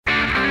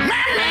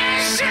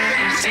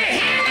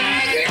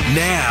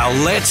Now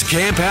let's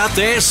camp out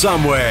there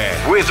somewhere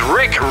with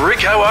Rico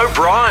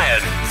O'Brien.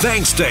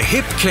 Thanks to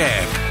Hip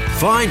Camp.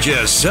 Find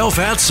yourself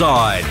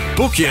outside.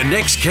 Book your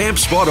next camp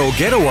spot or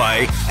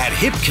getaway at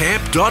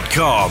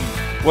hipcamp.com.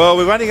 Well,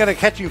 we're only going to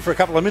catch him for a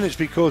couple of minutes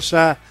because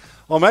I'm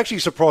actually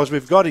surprised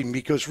we've got him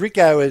because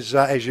Rico is,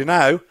 as you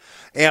know,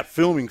 out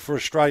filming for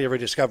Australia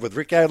Rediscovered with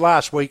Rico.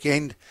 Last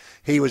weekend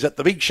he was at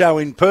the big show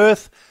in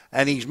Perth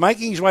and he's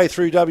making his way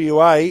through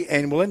WA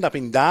and will end up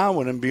in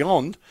Darwin and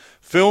beyond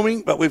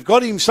filming, but we've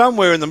got him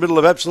somewhere in the middle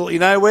of absolutely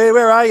nowhere.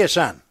 Where are you,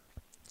 son?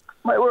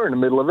 Mate, we're in the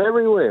middle of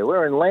everywhere.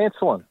 We're in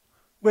Lancelin.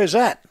 Where's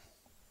that?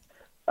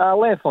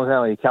 Lancelin's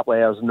only a couple of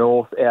hours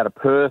north out of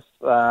Perth.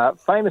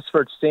 Famous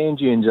for its sand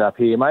dunes up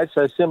here, mate,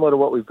 so similar to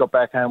what we've got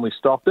back home with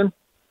Stockton.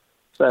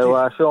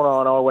 So Sean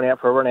and I went out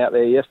for a run out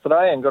there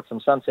yesterday and got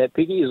some sunset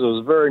pickies. It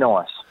was very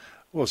nice.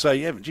 Well, so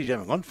you haven't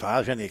gone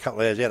far. It's only a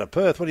couple of hours out of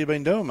Perth. What have you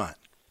been doing, mate?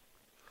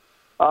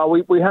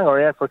 We hung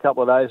around for a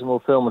couple of days and we were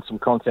filming some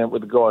content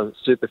with the guys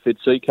at Superfit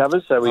Seat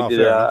Covers. So we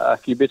did a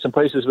few bits and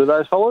pieces with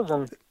those fellas,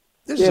 and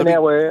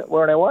now we're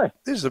on our way.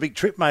 This is a big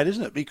trip, mate,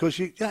 isn't it? Because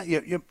you're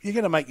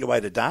going to make your way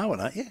to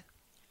Darwin, aren't you?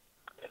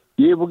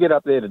 Yeah, we'll get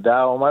up there to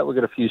Darwin, mate. We've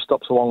got a few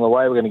stops along the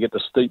way. We're going to get to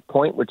Steep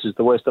Point, which is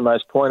the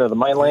westernmost point of the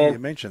mainland. Yeah, you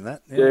mentioned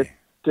that. Yeah.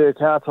 Dirk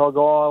Hartog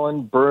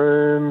Island,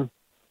 Broome.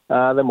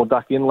 Then we'll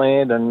duck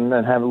inland and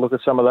have a look at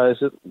some of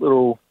those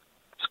little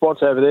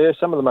spots over there.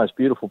 Some of the most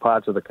beautiful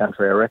parts of the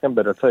country, I reckon.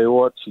 But I tell you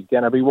what, she's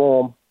going to be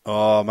warm.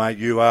 Oh, mate,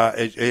 you are,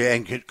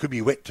 and it could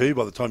be wet too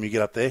by the time you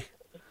get up there.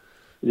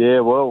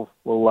 Yeah, well,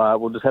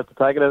 we'll just have to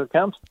take it as it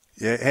comes.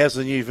 Yeah, how's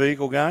the new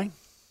vehicle going?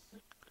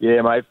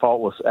 Yeah, mate,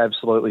 faultless,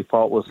 absolutely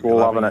faultless. We're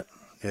loving it.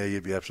 Yeah,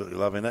 you'd be absolutely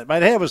loving it.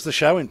 Mate, how was the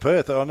show in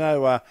Perth? I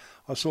know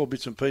I saw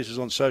bits and pieces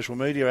on social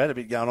media. I had a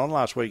bit going on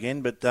last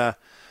weekend, but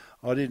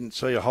I didn't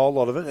see a whole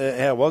lot of it.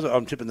 How was it?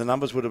 I'm tipping the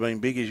numbers would have been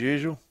big as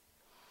usual.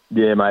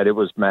 Yeah, mate, it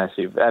was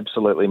massive,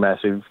 absolutely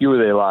massive. You were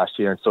there last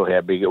year and saw how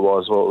big it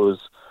was. Well,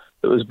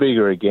 it was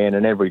bigger again,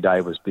 and every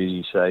day was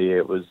busy. So, yeah,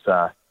 it was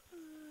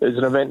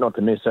an event not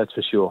to miss, that's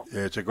for sure.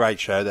 Yeah, it's a great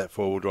show, that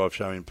four-wheel drive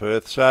show in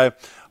Perth. So,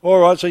 all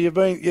right, so you're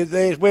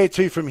there. Where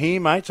to from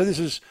here, mate? So this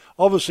is,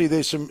 obviously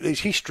there's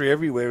history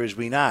everywhere, as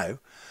we know,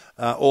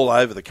 all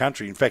over the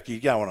country. In fact,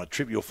 you go on a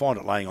trip, you'll find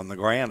it laying on the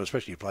ground,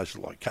 especially places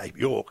like Cape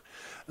York.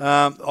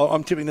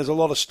 I'm tipping there's a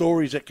lot of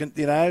stories that can,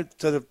 that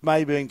have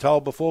maybe been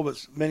told before,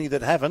 but many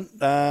that haven't.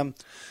 There'll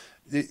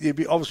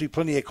be obviously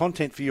plenty of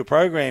content for your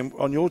program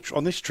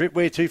on this trip.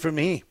 Where to from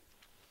here?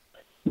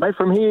 Mate,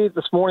 from here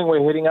this morning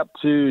we're heading up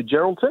to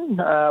Geraldton.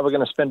 We're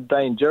going to spend a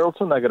day in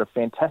Geraldton. They've got a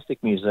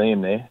fantastic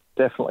museum there.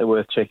 Definitely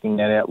worth checking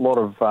that out. A lot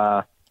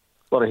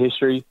of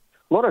history,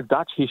 a lot of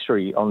Dutch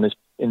history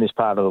in this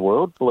part of the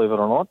world, believe it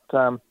or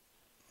not.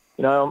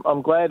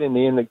 I'm glad in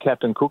the end that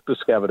Captain Cook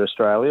discovered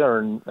Australia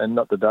and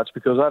not the Dutch,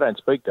 because I don't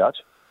speak Dutch.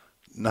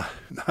 No.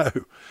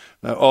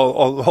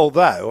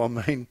 Although, I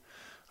mean,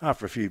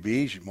 after a few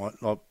beers, you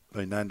might not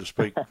be known to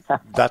speak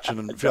Dutch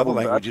and a few other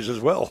languages as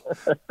well.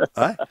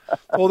 Eh?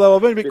 Although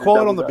I've been a bit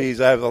quiet on the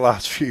beers over the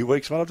last few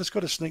weeks, but I've just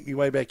got to sneak my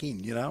way back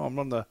in. I'm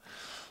on the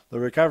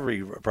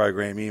recovery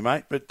program here,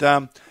 mate. But,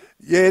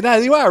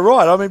 you are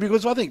right. I mean,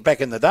 because I think back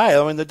in the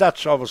day, the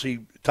Dutch obviously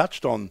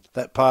touched on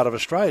that part of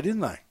Australia,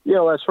 didn't they? Yeah,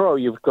 well, that's right.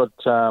 You've got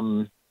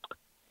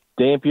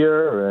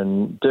Dampier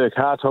and Dirk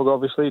Hartog,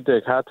 obviously.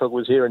 Dirk Hartog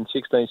was here in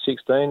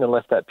 1616 and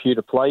left that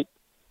pewter plate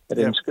at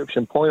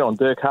Inscription Point on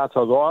Dirk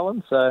Hartog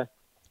Island. So,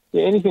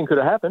 yeah, anything could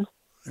have happened.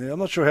 Yeah, I'm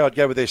not sure how I'd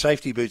go with their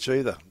safety boots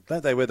either.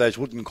 Don't they wear those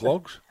wooden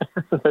clogs?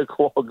 The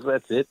clogs,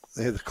 that's it.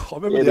 Yeah,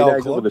 remember the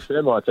old clogs? With the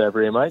termites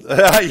over here, mate.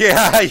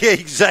 Yeah,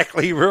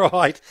 exactly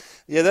right.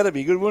 Yeah, that'd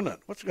be good, wouldn't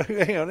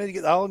it? Hang on, I need to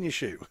get the hole in your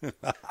shoe.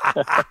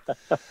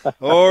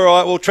 All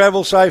right, well,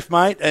 travel safe,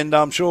 mate, and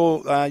I'm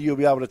sure you'll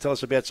be able to tell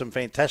us about some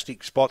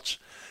fantastic spots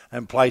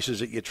and places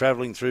that you're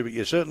travelling through, but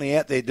you're certainly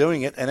out there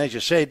doing it. And as you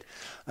said,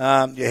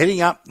 you're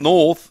heading up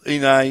north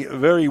in a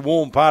very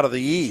warm part of the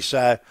year,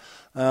 so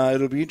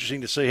it'll be interesting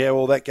to see how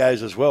all that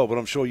goes as well, but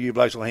I'm sure you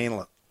blokes will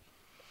handle it.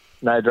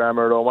 No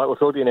drama at all, mate. We'll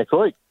talk to you next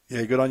week.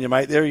 Yeah, good on you,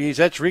 mate. There he is.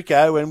 That's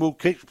Rico, and we'll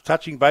keep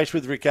touching base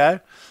with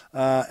Rico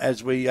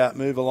as we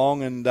move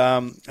along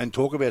and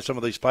talk about some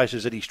of these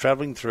places that he's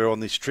travelling through on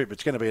this trip.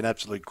 It's going to be an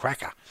absolute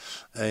cracker,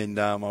 and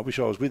I wish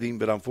I was with him,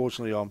 but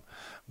unfortunately I'm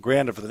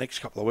grounded for the next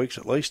couple of weeks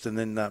at least, and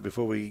then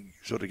before we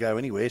sort of go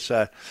anywhere.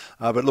 So,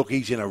 but look,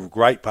 he's in a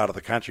great part of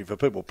the country for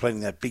people planning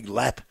that big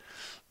lap,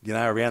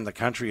 around the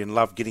country and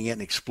love getting out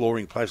and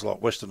exploring places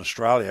like Western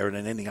Australia and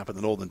then ending up in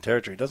the Northern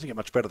Territory. It doesn't get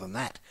much better than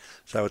that.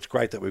 So it's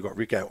great that we've got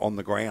Rico on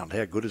the ground.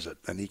 How good is it?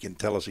 And he can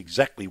tell us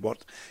exactly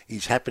what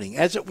is happening.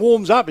 As it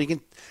warms up, he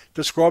can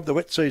describe the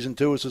wet season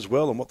to us as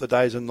well and what the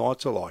days and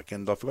nights are like.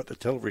 And I forgot to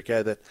tell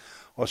Rico that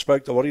I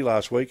spoke to Lottie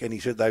last week and he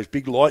said those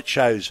big light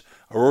shows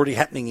are already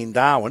happening in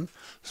Darwin.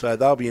 So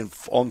they'll be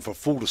on for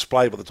full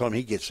display by the time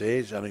he gets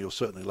there, and he'll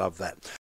certainly love that.